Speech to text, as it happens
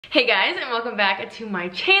Hey guys, and welcome back to my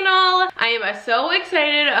channel. I am so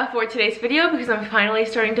excited for today's video because I'm finally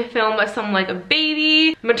starting to film some like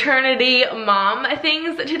baby, maternity, mom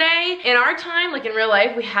things today. In our time, like in real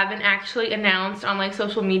life, we haven't actually announced on like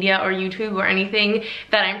social media or YouTube or anything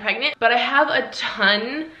that I'm pregnant, but I have a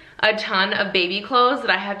ton of baby clothes that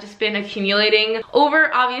I have just been accumulating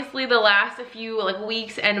over obviously the last few like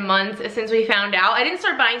weeks and months since we found out. I didn't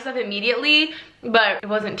start buying stuff immediately, but it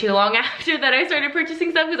wasn't too long after that I started purchasing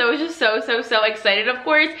stuff because I was just so excited, of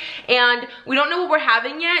course. And we don't know what we're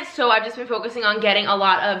having yet, so I've just been focusing on getting a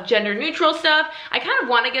lot of gender neutral stuff. I kind of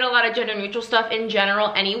want to get a lot of gender neutral stuff in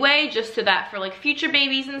general anyway, just so that for like future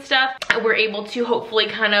babies and stuff, we're able to hopefully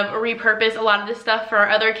kind of repurpose a lot of this stuff for our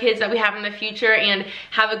other kids that we have in the future and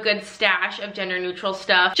have a good stash of gender neutral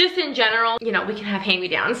stuff. Just in general, you know, we can have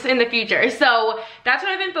hand-me-downs in the future. So that's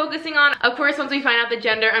what I've been focusing on. Of course, once we find out the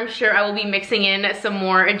gender, I'm sure I will be mixing in some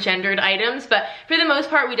more gendered items, but for the most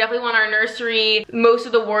part we definitely want our nursery, most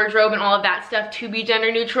of the wardrobe and all of that stuff to be gender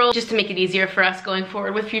neutral, just to make it easier for us going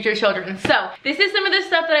forward with future children. So this is some of the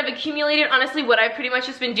stuff that I've accumulated. Honestly, what I've pretty much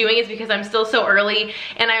just been doing is because I'm still so early,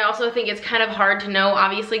 and I also think it's kind of hard to know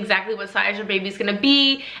obviously exactly what size your baby's gonna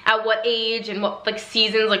be at what age and what like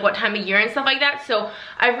seasons, like what time of year and stuff like that. So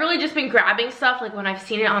I've really just been grabbing stuff like when I've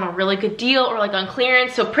seen it on a really good deal or like on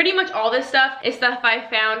clearance. So pretty much all this stuff is stuff I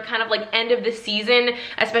found kind of like end of the season,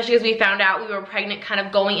 especially as we found out we were pregnant kind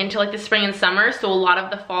of going into like the spring and summer. So a lot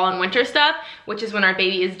of the fall and winter stuff, which is when our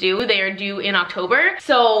baby is due, they are due in October.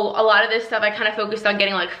 So a lot of this stuff I kind of focused on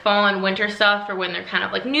getting like fall and winter stuff for when they're kind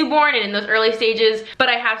of like newborn and in those early stages, but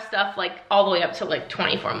I have stuff like all the way up to like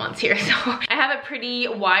 24 months here. So I have a pretty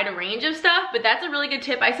wide range of stuff, but that's a really good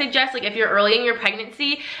tip I suggest, like if you're early in your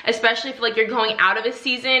pregnancy, especially if like you're going out of a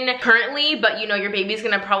season currently, but you know your baby's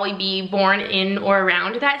gonna probably be born in or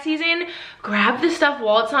around that season, grab the stuff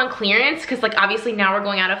while it's on clearance, because like obviously now we're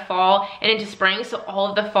going out of fall and into spring, so all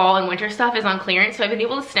of the fall and winter stuff is on clearance. So I've been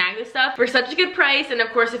able to snag this stuff for such a good price, and of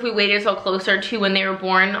course if we waited so closer to when they were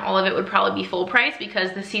born, all of it would probably be full price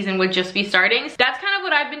because the season would just be starting. So that's kind of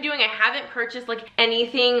what I've been doing. I haven't purchased like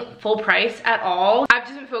anything full price at all. I've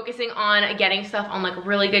just been focusing on getting stuff on like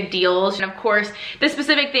really good deals, and of course the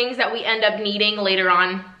specific things that we end up needing later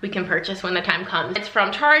on we can purchase when the time comes. It's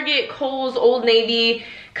from Target, Kohl's, Old Navy,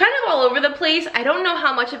 kind of all over the place. I don't know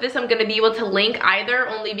how much of this I'm gonna be able to link either,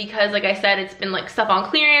 only because like I said, it's been like stuff on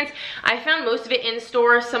clearance. I found most of it in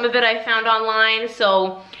store, some of it I found online,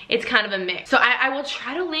 so it's kind of a mix. So I will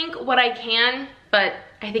try to link what I can, but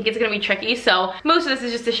I think it's gonna be tricky. So most of this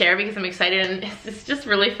is just to share because I'm excited and it's just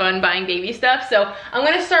really fun buying baby stuff. So I'm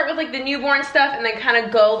gonna start with like the newborn stuff and then kind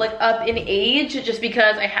of go like up in age, just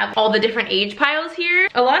because I have all the different age piles here.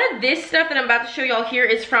 A lot of this stuff that I'm about to show y'all here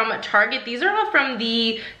is from Target. These are all from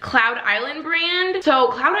the Cloud Island brand. So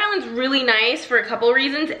Cloud Island's really nice for a couple of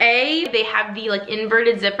reasons. A, they have the like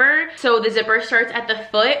inverted zipper. So the zipper starts at the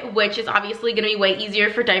foot, which is obviously gonna be way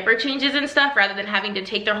easier for diaper changes and stuff rather than having to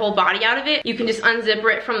take their whole body out of it. You can just unzip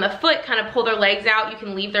it from the foot, kind of pull their legs out, you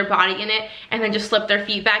can leave their body in it and then just slip their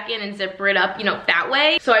feet back in and zipper it up, you know, that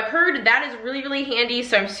way. So I've heard that is really handy,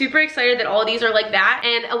 so I'm super excited that all of these are like that.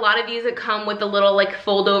 And a lot of these that come with the little like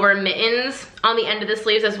fold over mittens on the end of the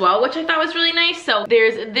sleeves as well, which I thought was really nice. So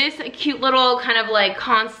there's this cute little kind of like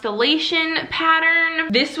constellation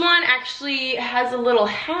pattern. This one actually has a little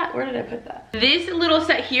hat. Where did I put that? This little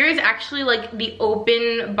set here is actually like the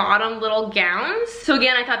open bottom little gowns. So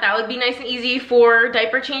again, I thought that would be nice and easy for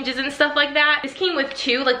diaper changes and stuff like that. This came with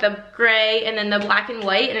two, like the gray and then the black and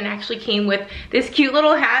white, and it actually came with this cute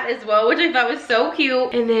little hat as well, which I thought was so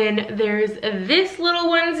cute. And then there's this little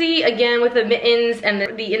onesie, again with the mittens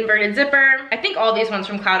and the inverted zipper. I think all these ones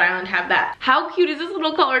from Cloud Island have that. How cute is this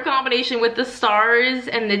little color combination with the stars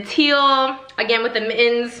and the teal, again with the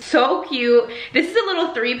mittens, so cute. This is a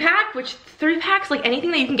little 3-pack, which 3-packs, like anything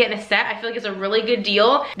that you can get in a set, I feel like is a really good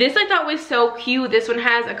deal. This I thought was so cute. This one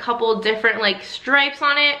has a couple different like stripes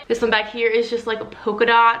on it. This one back here is just like polka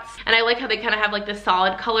dots, and I like how they kind of have like the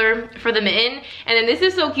solid color for the mitten. And then this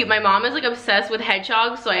is so cute. My mom is like obsessed with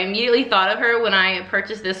hedgehogs, so I immediately thought of her when I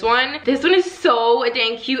purchased this one. This one is so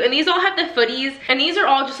dang cute, and these all have the footies, and these are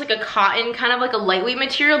all just like a cotton, kind of like a lightweight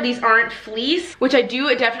material. These aren't fleece, which I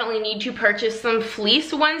do definitely need to purchase some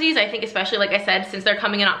fleece onesies. I think especially, like I said, since they're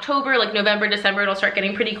coming in October, like November, December, it'll start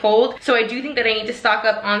getting pretty cold. So I do think that I need to stock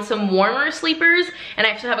up on some warmer sleepers, and I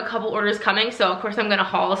actually have a couple orders coming, so of course I'm gonna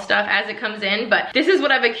haul stuff as it comes in. But this is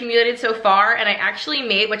what I've accumulated so far, and I actually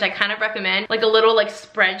made, which I kind of recommend, like a little like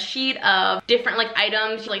spreadsheet of different like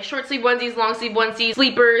items, like short sleeve onesies, long sleeve onesies,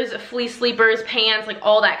 sleepers, fleece sleepers, pants, like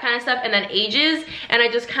all that kind of stuff, and then ages. And I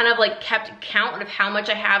just kind of like kept count of how much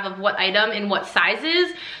I have of what item in what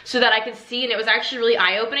sizes, so that I could see see, and it was actually really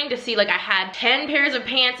eye-opening to see like I had 10 pairs of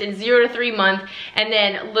pants in 0 to 3 months and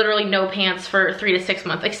then literally no pants for 3 to 6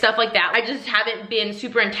 months, like stuff like that. I just haven't been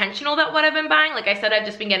super intentional about what I've been buying. Like I said, I've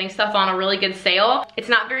just been getting stuff on a really good sale. It's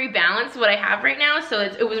not very balanced what I have right now, so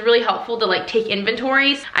it was really helpful to like take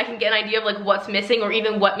inventories. I can get an idea of like what's missing or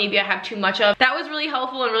even what maybe I have too much of. That was really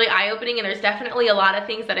helpful and really eye-opening, and there's definitely a lot of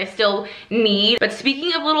things that I still need. But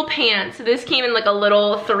speaking of little pants, this came in like a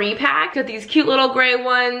little 3-pack. Got these cute little gray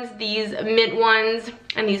ones, these mint ones,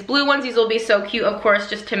 and these blue ones. These will be so cute, of course,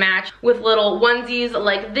 just to match with little onesies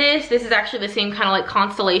like this. This is actually the same kind of like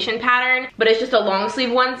constellation pattern, but it's just a long sleeve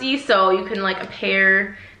onesie, so you can like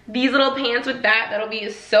pair these little pants with that. That'll be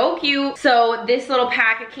so cute. So this little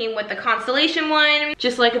pack, it came with the constellation one,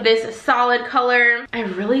 just like this solid color. I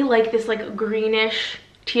really like this like greenish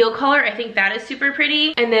teal color. I think that is super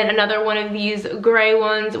pretty. And then another one of these gray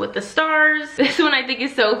ones with the stars. This one I think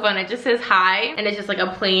is so fun. It just says hi, and it's just like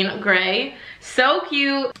a plain gray. So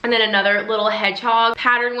cute. And then another little hedgehog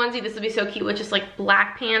pattern onesie. This would be so cute with just like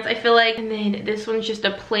black pants, I feel like. And then this one's just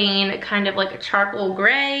a plain kind of like a charcoal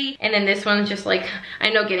gray. And then this one's just like,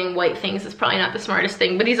 I know getting white things is probably not the smartest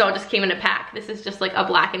thing, but these all just came in a pack. This is just like a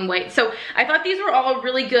black and white. So I thought these were all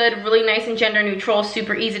really good, really nice and gender neutral,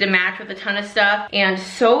 super easy to match with a ton of stuff, and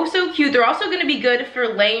so cute. They're also gonna be good for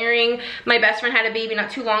layering. My best friend had a baby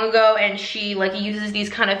not too long ago, and she like uses these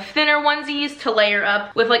kind of thinner onesies to layer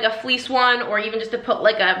up with like a fleece one, or even just to put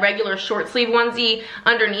like a regular short sleeve onesie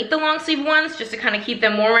underneath the long sleeve ones, just to kind of keep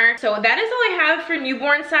them warmer. So that is all I have for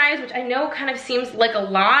newborn size, which I know kind of seems like a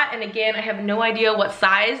lot, and again, I have no idea what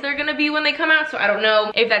size they're gonna be when they come out, so I don't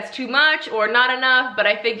know if that's too much or not enough, but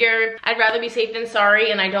I figure I'd rather be safe than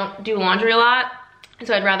sorry, and I don't do laundry a lot.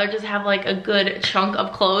 So I'd rather just have like a good chunk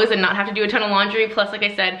of clothes and not have to do a ton of laundry. Plus, like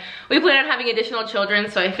I said, we plan on having additional children,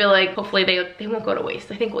 so I feel like hopefully they won't go to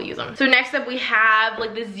waste. I think we'll use them. So next up we have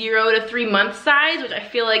like the 0 to 3 month size, which I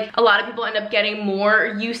feel like a lot of people end up getting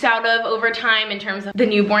more use out of over time in terms of the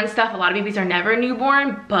newborn stuff. A lot of babies are never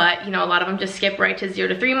newborn, but you know, a lot of them just skip right to 0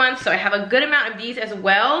 to 3 months. So I have a good amount of these as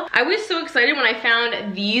well. I was so excited when I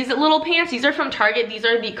found these little pants. These are from Target. These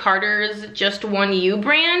are the Carter's Just One You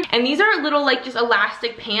brand. And these are little like just elastic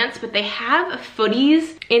pants, but they have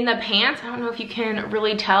footies in the pants. I don't know if you can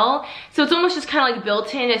really tell. So it's almost just kind of like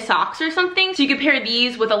built-in as socks or something. So you could pair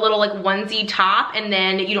these with a little like onesie top, and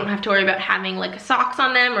then you don't have to worry about having like socks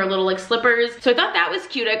on them or little like slippers. So I thought that was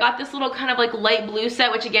cute. I got this little kind of like light blue set,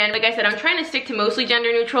 which again, like I said, I'm trying to stick to mostly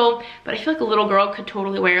gender neutral, but I feel like a little girl could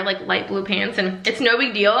totally wear like light blue pants and it's no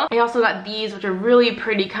big deal. I also got these, which are really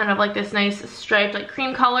pretty, kind of like this nice striped like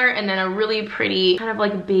cream color, and then a really pretty kind of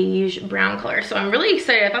like beige brown color. So I'm really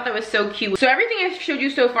excited. I thought that was so cute. So everything I've showed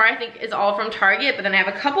you so far I think is all from Target, but then I have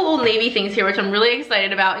a couple Old Navy things here which I'm really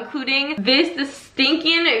excited about, including this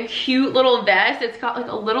stinking cute little vest. It's got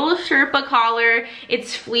like a little Sherpa collar.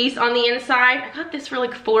 It's fleece on the inside. I got this for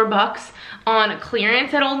like $4 on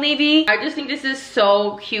clearance at Old Navy. I just think this is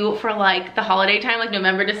so cute for like the holiday time, like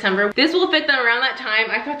November, December. This will fit them around that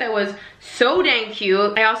time. I thought that was so dang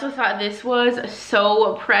cute. I also thought this was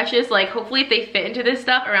so precious. Like hopefully if they fit into this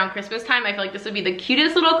stuff around Christmas time, I feel like this would be the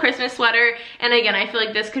cutest little Christmas sweater. And again, I feel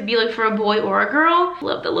like this could be like for a boy or a girl.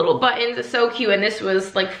 Love the little buttons, it's so cute. And this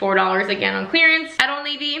was like $4 again on clearance at Old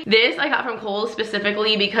Navy. This I got from Kohl's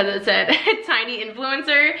specifically because it said tiny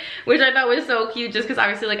influencer, which I thought was so cute, just because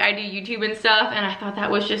obviously like I do YouTube and stuff, and I thought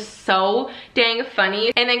that was just so dang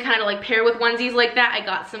funny. And then kind of like pair with onesies like that, I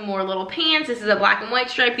got some more little pants. This is a black and white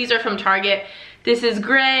stripe. These are from Target. This is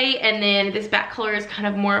gray, and then this back color is kind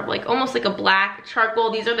of more of like almost like a black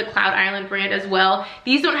charcoal. These are the Cloud Island brand as well.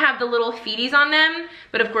 These don't have the little feeties on them,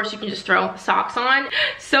 but of course you can just throw socks on.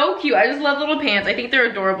 So cute. I just love little pants. I think they're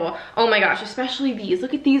adorable. Oh my gosh, especially these.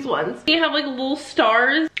 Look at these ones. They have like little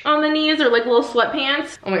stars on the knees, or like little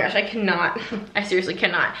sweatpants. Oh my gosh, I cannot. I seriously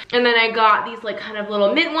cannot. And then I got these like kind of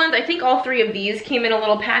little mint ones. I think all 3 of these came in a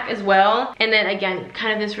little pack as well. And then again,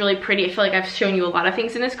 kind of this really pretty, I feel like I've shown you a lot of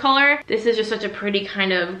things in this color. This is just such a pretty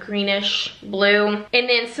kind of greenish blue. And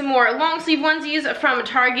then some more long sleeve onesies from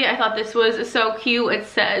Target. I thought this was so cute. It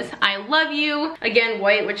says I love you, again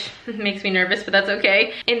white, which makes me nervous, but that's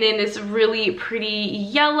okay. And then this really pretty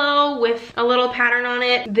yellow with a little pattern on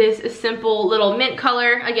it. This simple little mint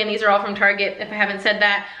color. Again, these are all from Target if I haven't said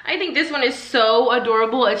that. I think this one is so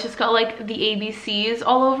adorable. It's just got like the ABCs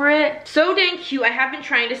all over it. So dang cute. I have been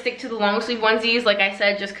trying to stick to the long sleeve onesies, like I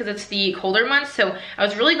said, just because it's the colder months, so I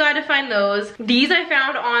was really glad to find those. These I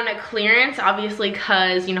found on clearance, obviously,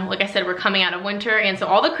 because, you know, like I said, we're coming out of winter, and so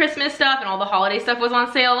all the Christmas stuff and all the holiday stuff was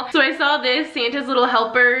on sale. So I saw this Santa's Little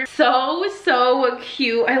Helper. So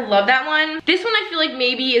cute. I love that one. This one I feel like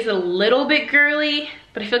maybe is a little bit girly,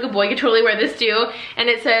 but I feel like a boy could totally wear this too. And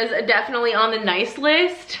it says definitely on the nice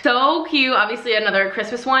list. So cute. Obviously another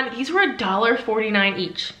Christmas one. These were $1.49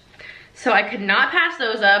 each. So I could not pass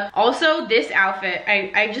those up. Also, this outfit,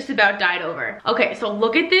 I just about died over. Okay, so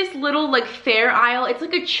look at this little like Fair Isle. It's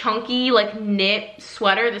like a chunky like knit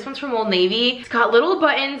sweater. This one's from Old Navy. It's got little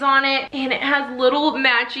buttons on it and it has little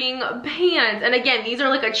matching pants. And again, these are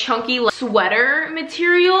like a chunky like, sweater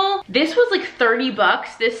material. This was like 30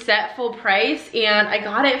 bucks, this set full price, and I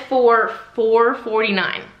got it for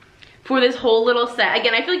 $4.49. For this whole little set.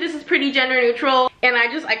 Again, I feel like this is pretty gender neutral, and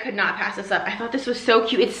I could not pass this up. I thought this was so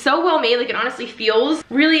cute. It's so well made, like it honestly feels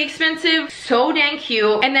really expensive. So dang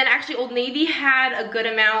cute. And then actually Old Navy had a good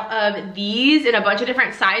amount of these in a bunch of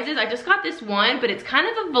different sizes. I just got this one, but it's kind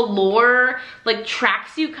of a velour, like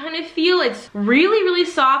tracksuit kind of feel. It's really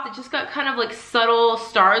soft. It just got kind of like subtle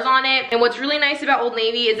stars on it. And what's really nice about Old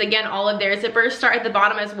Navy is, again, all of their zippers start at the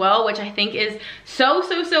bottom as well, which I think is so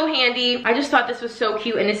handy. I just thought this was so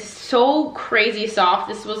cute, and it's so crazy soft.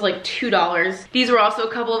 This was like $2. These were also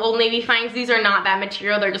a couple of Old Navy finds. These are not that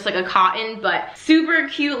material. They're just like a cotton, but super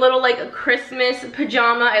cute little like a Christmas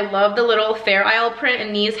pajama. I love the little Fair Isle print,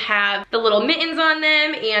 and these have the little mittens on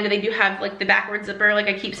them, and they do have like the backward zipper, like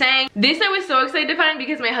I keep saying. This I was so excited to find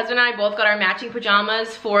because my husband and I both got our matching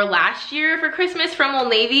pajamas for last year for Christmas from Old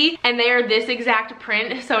Navy, and they are this exact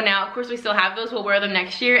print. So now, of course, we still have those. We'll wear them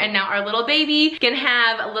next year, and now our little baby can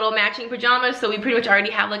have little matching pajamas. So we pretty much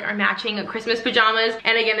already have like our matching Christmas pajamas.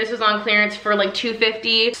 And again, this was on clearance for like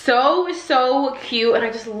 $2.50. So cute, and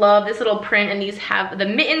I just love this little print, and these have the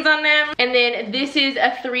mittens on them. And then this is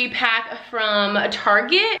a 3-pack from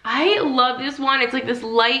Target. I love this one. It's like this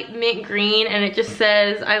light mint green, and it just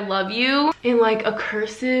says I love you in like a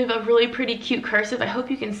cursive, a really pretty cute cursive. I hope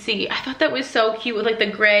you can see. I thought that was so cute with like the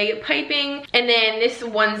gray piping. And then this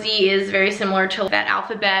onesie is very similar to that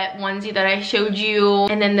alphabet onesie that I showed you,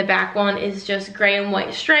 and then the back one is just gray and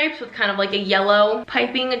white stripes with kind of like a yellow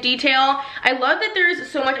piping detail. I love that there's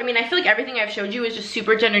so much. I mean, I feel like everything I've showed you is just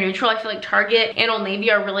super gender neutral. I feel like Target and Old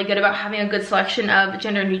Navy are really good about having a good selection of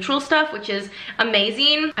gender neutral stuff, which is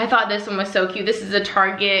amazing. I thought this one was so cute. This is a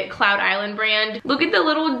Target Cloud Island brand. Look at the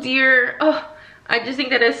little deer. Oh, I just think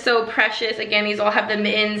that is so precious. Again, these all have the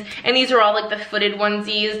mittens, and these are all like the footed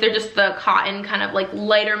onesies. They're just the cotton kind of like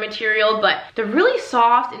lighter material, but they're really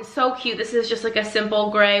soft and so cute. This is just like a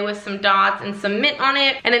simple gray with some dots and some mint on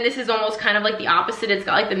it. And then this is almost kind of like the opposite. It's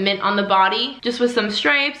got like the mint on the body, just with some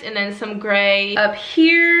stripes and then some gray up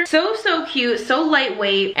here. So cute, so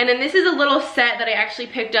lightweight. And then this is a little set that I actually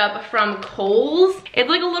picked up from Kohl's. It's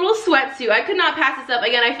like a little sweatsuit. I could not pass this up.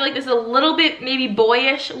 Again, I feel like this is a little bit maybe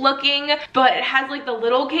boyish looking, but it has like the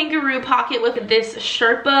little kangaroo pocket with this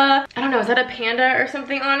Sherpa, I don't know, is that a panda or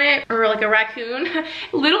something on it, or like a raccoon?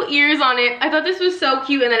 Little ears on it. I thought this was so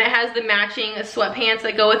cute, and then it has the matching sweatpants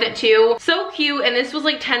that go with it too. So cute. And this was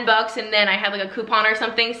like 10 bucks, and then I had like a coupon or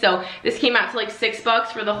something, so this came out to like 6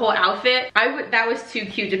 bucks for the whole outfit. That was too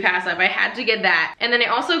cute to pass up. I had to get that. And then I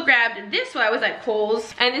also grabbed this while I was at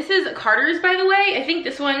Kohl's, and this is Carter's, by the way. I think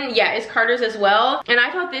this one, yeah, is Carter's as well. And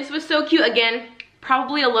I thought this was so cute. Again,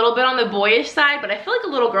 probably a little bit on the boyish side, but I feel like a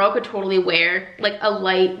little girl could totally wear like a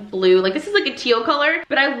light blue. Like this is like a teal color,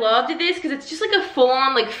 but I loved this because it's just like a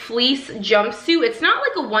full-on like fleece jumpsuit. It's not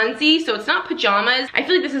like a onesie, so it's not pajamas. I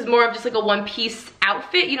feel like this is more of just like a one-piece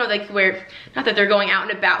outfit, you know, like where, not that they're going out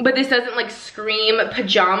and about, but this doesn't like scream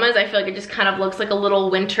pajamas. I feel like it just kind of looks like a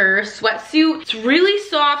little winter sweatsuit. It's really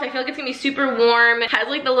soft. I feel like it's gonna be super warm. It has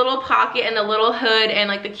like the little pocket and the little hood and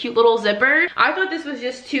like the cute little zipper. I thought this was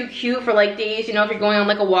just too cute for like days, you know, if you're going on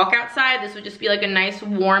like a walk outside, this would just be like a nice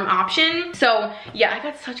warm option. So yeah, I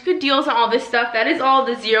got such good deals on all this stuff. That is all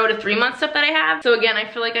the 0 to 3 month stuff that I have. So again, I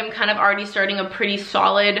feel like I'm kind of already starting a pretty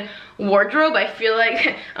solid wardrobe. I feel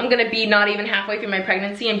like I'm gonna be not even halfway through my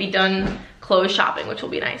pregnancy and be done clothes shopping, which will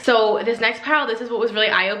be nice. So this next pile, this is what was really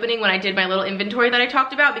eye-opening when I did my little inventory that I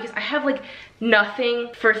talked about, because I have like nothing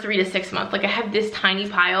for 3 to 6 months. Like I have this tiny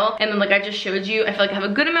pile, and then like I just showed you, I feel like I have a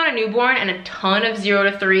good amount of newborn and a ton of 0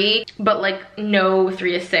 to 3, but like no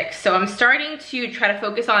 3 to 6. So I'm starting to try to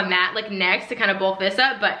focus on that like next to kind of bulk this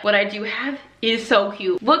up. But what I do have is so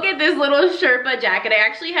cute. Look at this little Sherpa jacket. I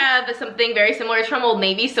actually have something very similar. It's from Old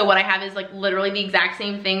Navy, so what I have is like literally the exact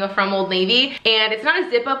same thing from Old Navy, and it's not a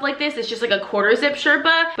zip up like this, it's just like a quarter zip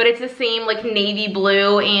Sherpa, but it's the same like navy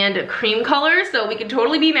blue and cream color, so we could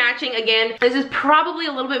totally be matching. Again, this is probably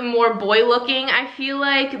a little bit more boy looking, I feel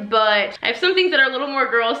like, but I have some things that are a little more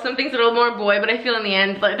girl, some things that are a little more boy, but I feel in the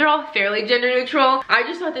end like they're all fairly gender neutral. I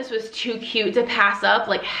just thought this was too cute to pass up.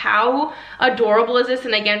 Like, how adorable is this?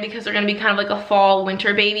 And again, because they're gonna be kind of like a fall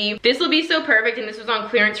winter baby, this will be so perfect. And this was on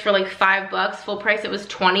clearance for like $5, full price it was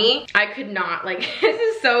 20. I could not, like, this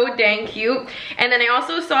is so dang cute. And then I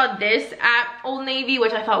also saw this at Old Navy,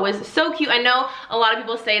 which I thought was so cute. I know a lot of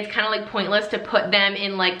people say it's kind of like pointless to put them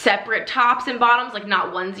in like separate tops and bottoms, like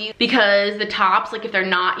not onesies, because the tops, like if they're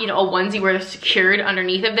not, you know, a onesie where they're secured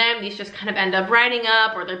underneath of them, these just kind of end up riding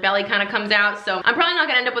up, or their belly kind of comes out. So I'm probably not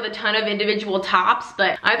gonna end up with a ton of individual tops,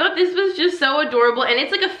 but I thought this was just so adorable. And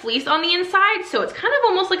it's like a fleece on the inside, so it's kind of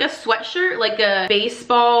almost like a sweatshirt, like a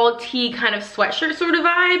baseball tee kind of sweatshirt sort of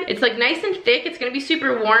vibe. It's like nice and thick, it's gonna be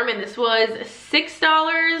super warm, and this was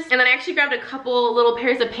 $6. And then I actually grabbed a couple little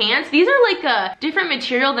pairs of pants. These are like a different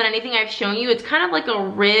material than anything I've shown you. It's kind of like a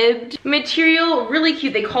ribbed material, really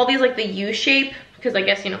cute. They call these like the U shape, because I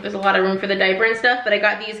guess, you know, there's a lot of room for the diaper and stuff, but I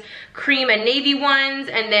got these cream and navy ones,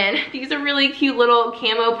 and then these are really cute little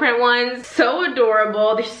camo print ones. So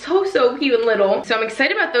adorable. They're so cute and little. So I'm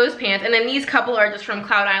excited about those pants. And then these couple are just from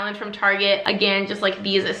Cloud Island from Target. Again, just like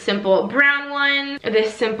these simple brown ones,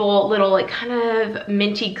 this simple little like kind of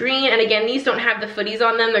minty green. And again, these don't have the footies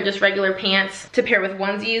on them. They're just regular pants to pair with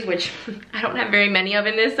onesies, which I don't have very many of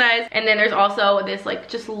in this size. And then there's also this like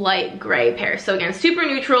just light gray pair. So again, super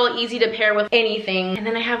neutral, easy to pair with anything. And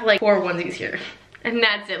then I have like 4 onesies here. And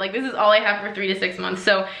that's it. Like, this is all I have for 3 to 6 months,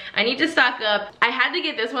 so I need to stock up. I had to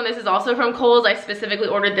get this one. This is also from Kohl's. I specifically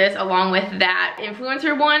ordered this along with that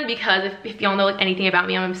influencer one because if y'all know like anything about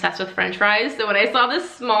me, I'm obsessed with french fries. So when I saw this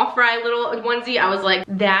small fry little onesie, I was like,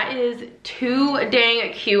 that is too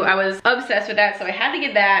dang cute. I was obsessed with that, so I had to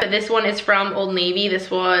get that. But this one is from Old Navy.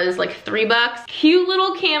 This was like $3. Cute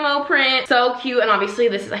little camo print, so cute. And obviously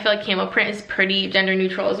this is, I feel like camo print is pretty gender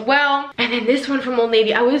neutral as well. And then this one from Old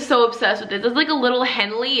Navy, I was so obsessed with this. It's like a little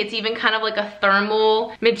Henley. It's even kind of like a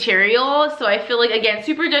thermal material, so I feel like, again,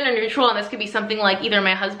 super gender neutral, and this could be something like either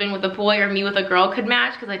my husband with a boy or me with a girl could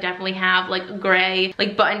match, because I definitely have like gray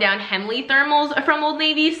like button down Henley thermals from Old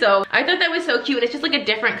Navy. So I thought that was so cute, and it's just like a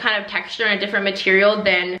different kind of texture and a different material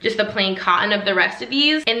than just the plain cotton of the rest of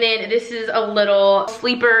these. And then this is a little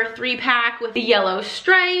sleeper 3-pack with the yellow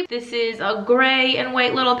stripe. This is a gray and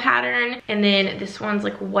white little pattern, and then this one's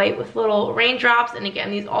like white with little raindrops. And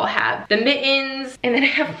again, these all have the mittens. And then I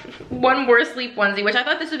have one more sleep onesie, which I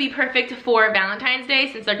thought this would be perfect for Valentine's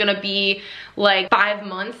Day, since they're gonna be like 5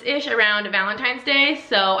 months-ish around Valentine's Day.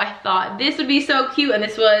 So I thought this would be so cute, and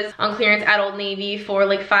this was on clearance at Old Navy for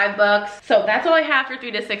like $5. So that's all I have for 3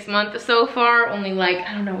 to 6 months so far. Only like,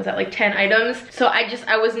 I don't know, was that like 10 items? So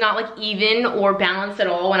I was not like even or balanced at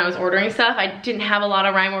all when I was ordering stuff. I didn't have a lot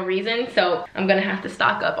of rhyme or reason, so I'm gonna have to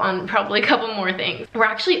stock up on probably a couple more things. We're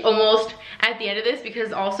actually almost at the end of this,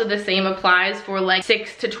 because also the same applies for like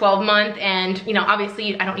 6 to 12 month. And you know,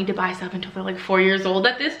 obviously I don't need to buy stuff until they're like 4 years old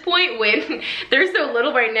at this point, when they're so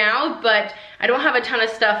little right now, but I don't have a ton of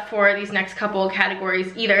stuff for these next couple of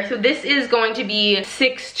categories either. So this is going to be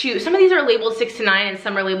 6 to, some of these are labeled 6 to 9 and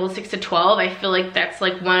some are labeled 6 to 12. I feel like that's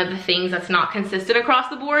like one of the things that's not consistent across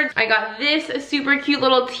the board. I got this super cute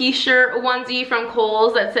little t-shirt onesie from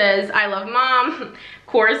Kohl's that says, I love mom.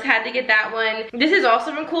 Course, had to get that one. This is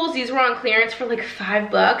also from Kohl's. These were on clearance for like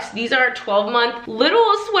 $5. These are 12-month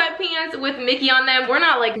little sweatpants with Mickey on them. We're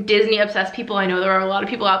not like Disney obsessed people. I know there are a lot of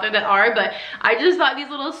people out there that are, but I just thought these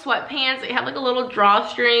little sweatpants, they have like a little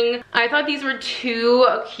drawstring. I thought these were too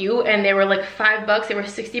cute, and they were like $5. They were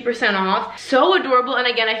 60% off. So adorable. And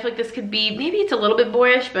again, I feel like this could be, maybe it's a little bit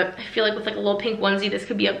boyish, but I feel like with like a little pink onesie, this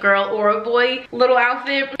could be a girl or a boy little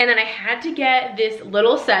outfit. And then I had to get this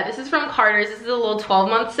little set. This is from Carter's. This is a little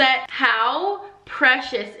 12-month set. How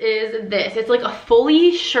precious is this? It's like a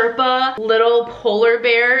fully Sherpa little polar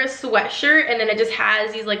bear sweatshirt, and then it just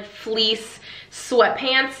has these like fleece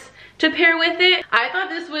sweatpants to pair with it. I thought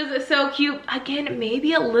this was so cute. Again,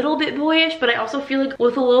 maybe a little bit boyish, but I also feel like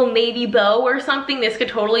with a little navy bow or something, this could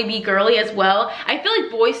totally be girly as well. I feel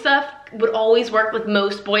like boy stuff would always work with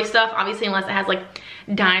most boy stuff, obviously, unless it has like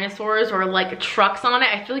dinosaurs or like trucks on it.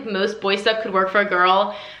 I feel like most boy stuff could work for a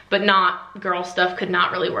girl but not girl stuff could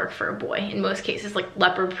not really work for a boy in most cases, like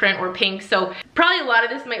leopard print or pink. So probably a lot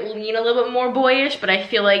of this might lean a little bit more boyish, but I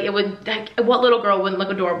feel like it would, like, what little girl wouldn't look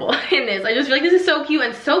adorable in this? I just feel like this is so cute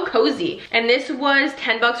and so cozy. And this was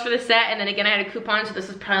 10 bucks for the set, and then again I had a coupon, so this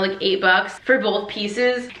was probably like 8 bucks for both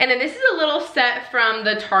pieces. And then this is a little set from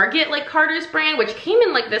the Target, like Carter's brand, which came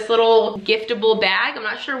in like this little giftable bag. I'm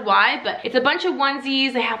not sure why, but it's a bunch of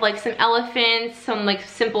onesies. They have like some elephants, some like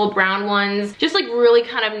simple brown ones, just like really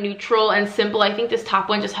kind of neutral and simple. I think this top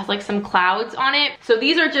one just has like some clouds on it. So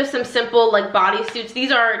these are just some simple like bodysuits.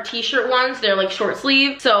 These are t-shirt ones. They're like short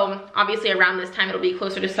sleeve. So obviously around this time it'll be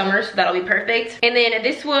closer to summer, so that'll be perfect. And then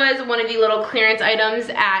this was one of the little clearance items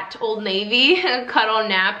at Old Navy, Cuddle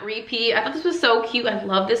Nap Repeat. I thought this was so cute. I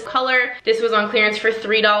love this color. This was on clearance for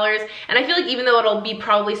 $3. And I feel like even though it'll be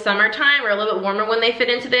probably summertime or a little bit warmer when they fit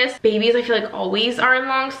into this, babies I feel like always are in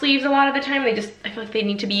long sleeves a lot of the time. I feel like they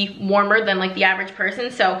need to be warmer than like the average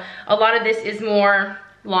person. So a lot of this is more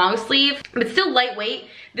long sleeve, but still lightweight.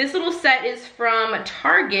 This little set is from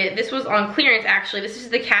Target. This was on clearance actually. This is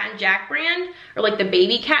the Cat and Jack brand, or like the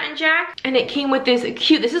baby Cat and Jack. And it came with this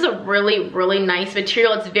cute, this is a really, really nice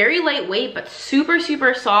material. It's very lightweight, but super,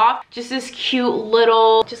 super soft. Just this cute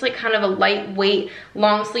little, just like kind of a lightweight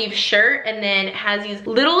long sleeve shirt. And then it has these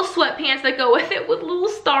little sweatpants that go with it with little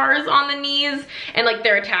stars on the knees. And like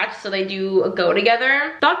they're attached, so they do go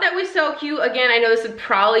together. Thought that was so cute. Again, I know this would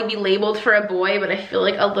probably be labeled for a boy, but I feel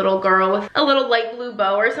like a little girl with a little light blue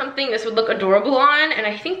bow or something, this would look adorable on. And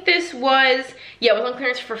I think this was, yeah, it was on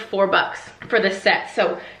clearance for 4 bucks for the set.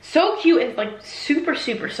 So cute and like super,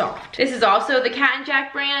 super soft. This is also the Cat and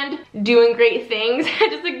Jack brand, doing great things.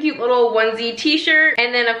 Just a cute little onesie t-shirt.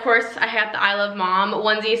 And then of course I have the I Love Mom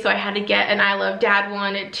onesie, so I had to get an I Love Dad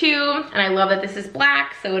one too. And I love that this is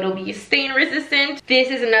black, so it'll be stain resistant. This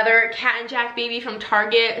is another Cat and Jack baby from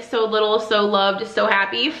Target. So little, so loved, so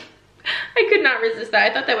happy. I could not resist that.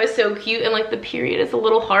 I thought that was so cute, and like the period is a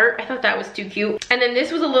little heart. I thought that was too cute. And then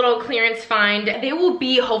this was a little clearance find. They will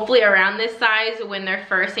be hopefully around this size when their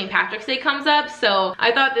first St. Patrick's Day comes up. So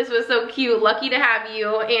I thought this was so cute. Lucky to have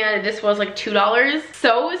you. And this was like $2.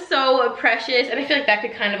 So precious. And I feel like that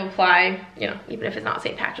could kind of apply, you know, even if it's not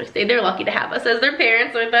St. Patrick's Day, they're lucky to have us as their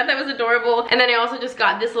parents. So I thought that was adorable. And then I also just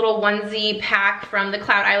got this little onesie pack from the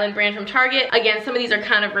Cloud Island brand from Target. Again, some of these are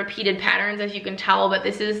kind of repeated patterns, as you can tell, but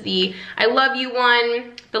this is the I Love You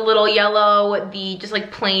one, the little yellow, the just like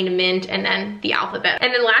plain mint, and then the alphabet.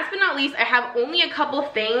 And then last but not least, I have only a couple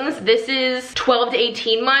things. This is 12 to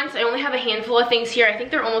 18 months. I only have a handful of things here. I think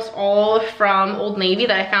they're almost all from Old Navy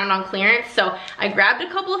that I found on clearance. So I grabbed a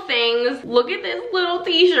couple of things. Look at this little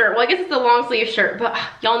t-shirt. Well, I guess it's a long sleeve shirt, but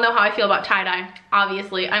y'all know how I feel about tie-dye.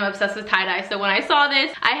 Obviously, I'm obsessed with tie-dye. So when I saw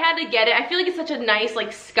this, I had to get it. I feel like it's such a nice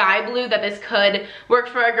like sky blue that this could work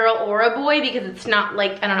for a girl or a boy, because it's not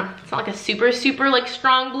like, I don't know, it's not like a super like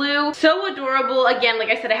strong blue. So adorable. Again, like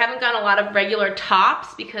I said, I haven't gotten a lot of regular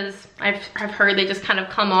tops because I've heard they just kind of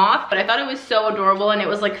come off, but I thought it was so adorable, and it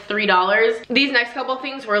was like $3. These next couple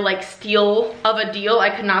things were like steal of a deal. I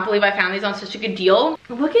could not believe I found these on such a good deal.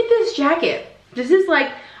 Look at this jacket. This is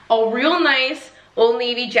like a real nice Old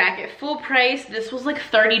Navy jacket, full price. This was like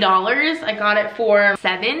 $30. I got it for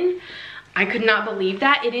 $7. I could not believe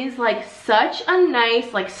that. It is like such a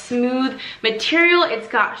nice, like smooth material. It's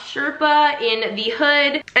got Sherpa in the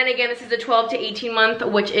hood. And again, this is a 12 to 18 month,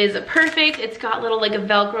 which is perfect. It's got little like a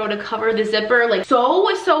Velcro to cover the zipper. Like so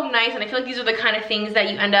nice. And I feel like these are the kind of things that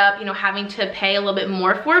you end up, you know, having to pay a little bit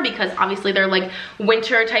more for, because obviously they're like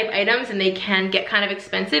winter type items and they can get kind of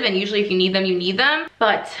expensive. And usually if you need them, you need them.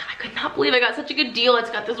 But I could not believe I got such a good deal. It's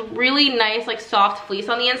got this really nice, like soft fleece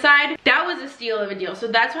on the inside. That was a steal of a deal. So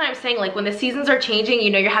that's why I'm saying, like, when the seasons are changing,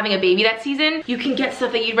 you know, you're having a baby that season, you can get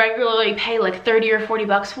stuff that you'd regularly pay like 30 or 40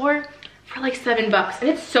 bucks for like $7. And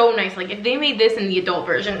it's so nice. Like if they made this in the adult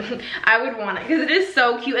version, I would want it, because it is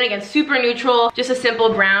so cute. And again, super neutral, just a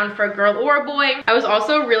simple brown for a girl or a boy. I was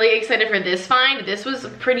also really excited for this find. This was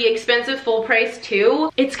pretty expensive, full price too.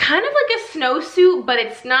 It's kind of like a snowsuit, but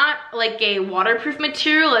it's not like a waterproof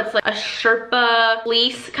material. It's like a Sherpa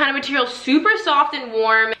fleece kind of material, super soft and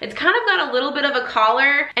warm. It's kind of got a little bit of a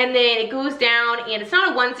collar, and then it goes down, and it's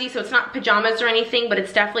not a onesie, so it's not pajamas or anything, but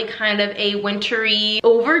it's definitely kind of a wintry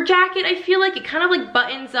over jacket. I feel like it kind of like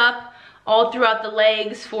buttons up all throughout the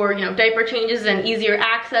legs for, you know, diaper changes and easier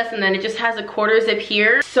access, and then it just has a quarter zip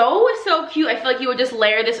here. So cute. I feel like you would just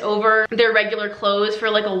layer this over their regular clothes for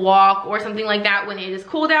like a walk or something like that when it is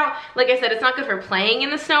cold out. Like I said, it's not good for playing in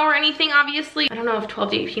the snow or anything, obviously. I don't know if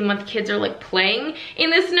 12 to 18 month kids are like playing in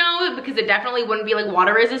the snow, because it definitely wouldn't be like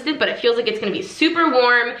water resistant, but it feels like it's gonna be super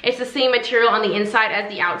warm. It's the same material on the inside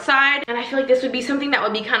as the outside, and I feel like this would be something that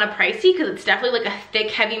would be kind of pricey because it's definitely like a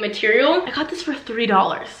thick, heavy material. I got this for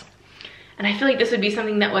 $3. And I feel like this would be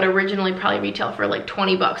something that would originally probably retail for like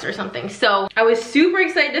 20 bucks or something. So I was super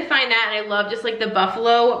excited to find that, and I love just like the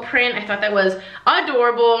buffalo print. I thought that was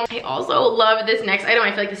adorable. I also love this next item. I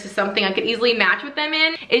feel like this is something I could easily match with them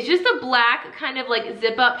in. It's just a black kind of like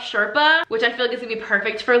zip up Sherpa, which I feel like is gonna be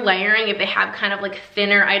perfect for layering if they have kind of like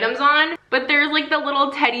thinner items on. But there's like the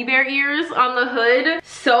little teddy bear ears on the hood.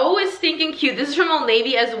 So stinking cute. This is from Old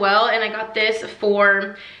Navy as well, and I got this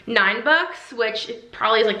for $9, which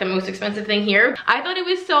probably is like the most expensive thing here. I thought it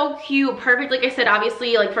was so cute, perfect, like I said,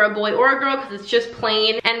 obviously like for a boy or a girl because it's just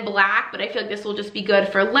plain and black, but I feel like this will just be good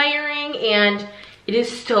for layering, and it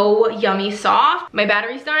is so yummy soft. My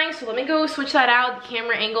battery's dying, so let me go switch that out. The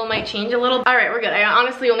camera angle might change a little. All right, we're good. I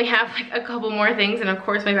honestly only have like a couple more things, and of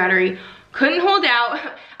course my battery couldn't hold out.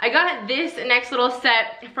 I got this next little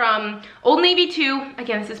set from Old Navy too.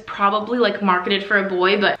 Again, this is probably like marketed for a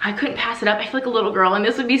boy, but I couldn't pass it up. I feel like a little girl, and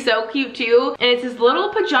this would be so cute too. And it's this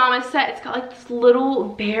little pajama set. It's got like this little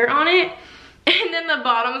bear on it. And then the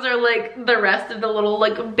bottoms are like the rest of the little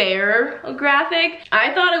like bear graphic.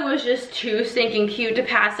 I thought it was just too stinking cute to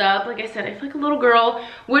pass up. Like I said, I feel like a little girl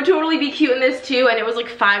would totally be cute in this too. And it was like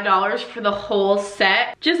 $5 for the whole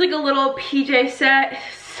set. Just like a little PJ set.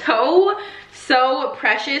 So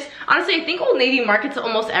precious. Honestly, I think Old Navy markets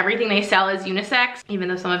almost everything they sell as unisex, even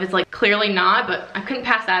though some of it's like clearly not, but I couldn't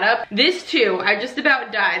pass that up. This too, I just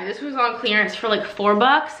about died. This was on clearance for like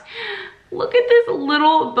 $4. Look at this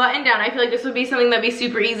little button down. I feel like this would be something that'd be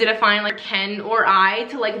super easy to find like Ken or I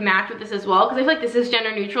to like match with this as well, because I feel like this is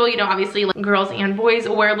gender neutral. You know, obviously like girls and boys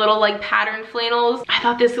wear little like patterned flannels. I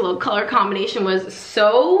thought this little color combination was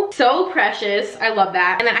so precious. I love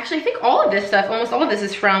that. And then actually I think all of this stuff, almost all of this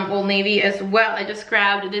is from Old Navy as well. I just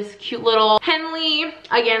grabbed this cute little Henley.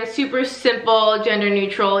 Again, super simple, gender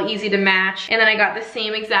neutral, easy to match. And then I got the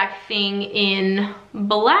same exact thing in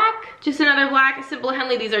black, just another black simple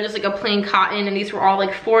Henley. These are just like a plain cotton, and these were all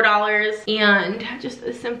like $4, and just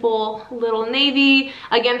a simple little navy.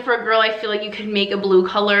 Again, for a girl, I feel like you could make a blue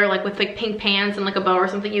color like with like pink pants and like a bow or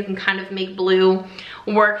something. You can kind of make blue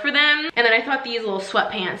work for them. And then I thought these little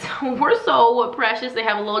sweatpants were so precious. They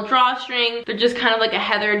have a little drawstring. They're just kind of like a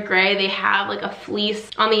heathered gray. They have like a fleece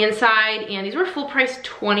on the inside, and these were full price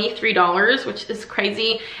 $23, which is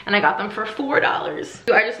crazy, and I got them for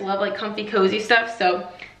 $4. I just love like comfy cozy stuff, so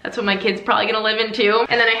that's what my kid's probably gonna live into.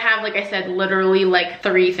 And then I have, like I said, literally like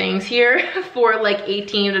 3 things here for like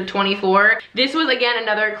 18 to 24. This was again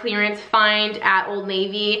another clearance find at Old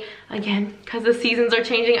Navy. Again, because the seasons are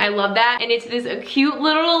changing, I love that. And it's this cute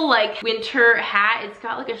little like winter hat. It's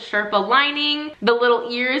got like a Sherpa lining, the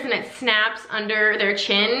little ears, and it snaps under their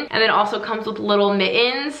chin. And then also comes with little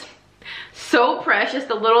mittens. So precious.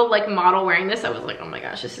 The little like model wearing this, I was like, oh my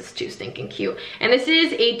gosh, this is too stinking cute. And this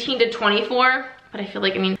is 18 to 24. But I feel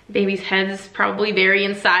like, I mean, babies' heads probably vary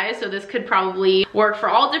in size, so this could probably work for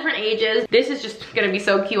all different ages. This is just gonna be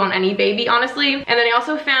so cute on any baby, honestly. And then I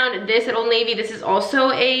also found this at Old Navy. This is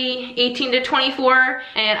also a 18 to 24,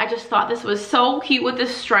 and I just thought this was so cute with the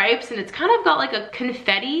stripes, and it's kind of got like a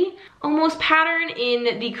confetti almost pattern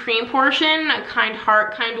in the cream portion, a kind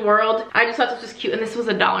heart, kind world. I just thought this was cute, and this was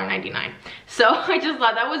 $1.99. So I just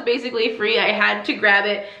thought that was basically free. I had to grab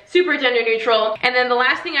it, super gender neutral. And then the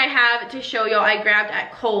last thing I have to show y'all, I grabbed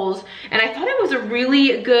at Kohl's, and I thought it was a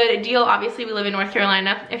really good deal. Obviously we live in North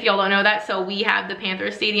Carolina, if y'all don't know that, so we have the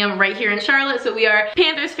Panthers Stadium right here in Charlotte, so we are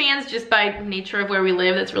Panthers fans just by nature of where we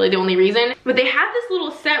live. That's really the only reason. But they had this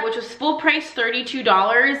little set which was full price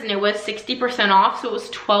 $32, and it was 60% off, so it was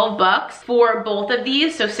 $12 for both of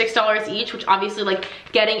these, so $6 each, which obviously like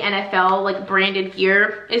getting NFL like branded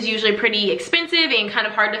gear is usually pretty expensive and kind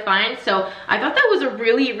of hard to find. So I thought that was a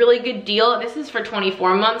really good deal. This is for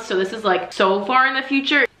 24 months, so this is like so far in the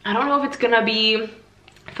future. I don't know if it's gonna be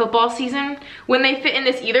football season when they fit in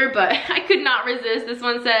this either, but I could not resist. This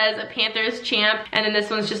one says Panthers champ, and then this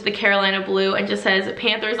one's just the Carolina blue and just says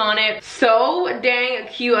Panthers on it. So dang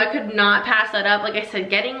cute. I could not pass that up. Like I said,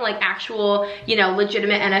 getting like actual, you know,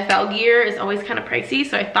 legitimate NFL gear is always kind of pricey,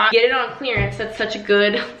 so I thought get it on clearance. That's such a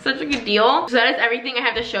good deal. So that is everything I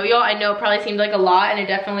have to show y'all. I know it probably seemed like a lot, and it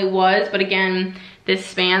definitely was, but again, this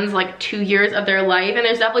spans like 2 years of their life, and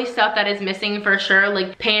there's definitely stuff that is missing for sure,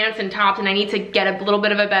 like pants and tops, and I need to get a little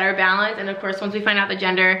bit of a better balance. And of course, once we find out the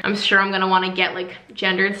gender, I'm sure I'm gonna want to get like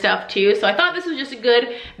gendered stuff too. So I thought this was just a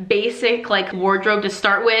good basic like wardrobe to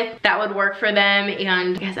start with that would work for them.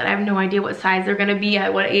 And like I said, I have no idea what size they're gonna be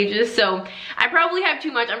at what ages, so I probably have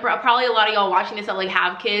too much. I'm probably a lot of y'all watching this that like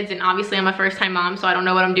have kids, and obviously I'm a first-time mom, so I don't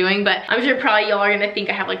know what I'm doing, but I'm sure probably y'all are gonna think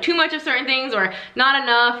I have like too much of certain things or not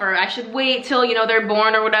enough, or I should wait till, you know, they're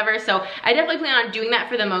born or whatever. So I definitely plan on doing that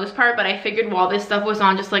for the most part, but I figured while this stuff was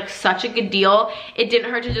on just like such a good deal, it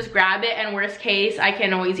didn't hurt to just grab it, and worst case, I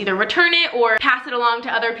can always either return it or pass it along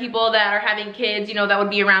to other people that are having kids, you know, that would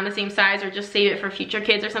be around the same size, or just save it for future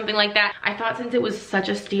kids or something like that. I thought since it was such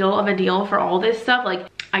a steal of a deal for all this stuff, like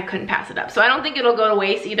I couldn't pass it up. So I don't think it'll go to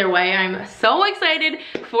waste either way. I'm so excited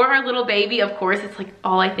for our little baby. Of course, it's like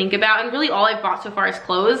all I think about, and really all I've bought so far is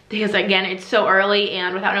clothes, because again, it's so early,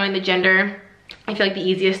 and without knowing the gender, I feel like the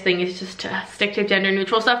easiest thing is just to stick to gender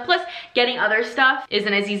neutral stuff. Plus, getting other stuff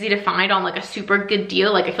isn't as easy to find on like a super good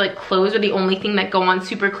deal. Like I feel like clothes are the only thing that go on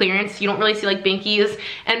super clearance. You don't really see like binkies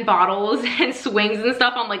and bottles and swings and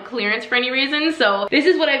stuff on like clearance for any reason. So this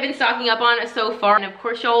is what I've been stocking up on so far. And of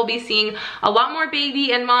course, y'all will be seeing a lot more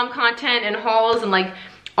baby and mom content and hauls and like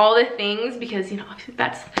all the things, because you know,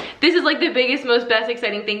 this is like the biggest, most best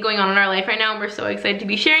exciting thing going on in our life right now, and we're so excited to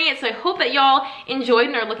be sharing it. So I hope that y'all enjoyed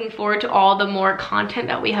and are looking forward to all the more content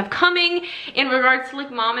that we have coming in regards to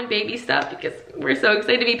like mom and baby stuff, because we're so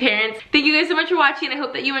excited to be parents. Thank you guys so much for watching. I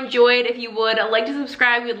hope that you enjoyed. If you would like to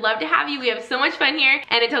subscribe, we'd love to have you. We have so much fun here,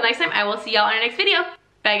 and until next time, I will see y'all in our next video.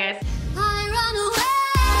 Bye guys.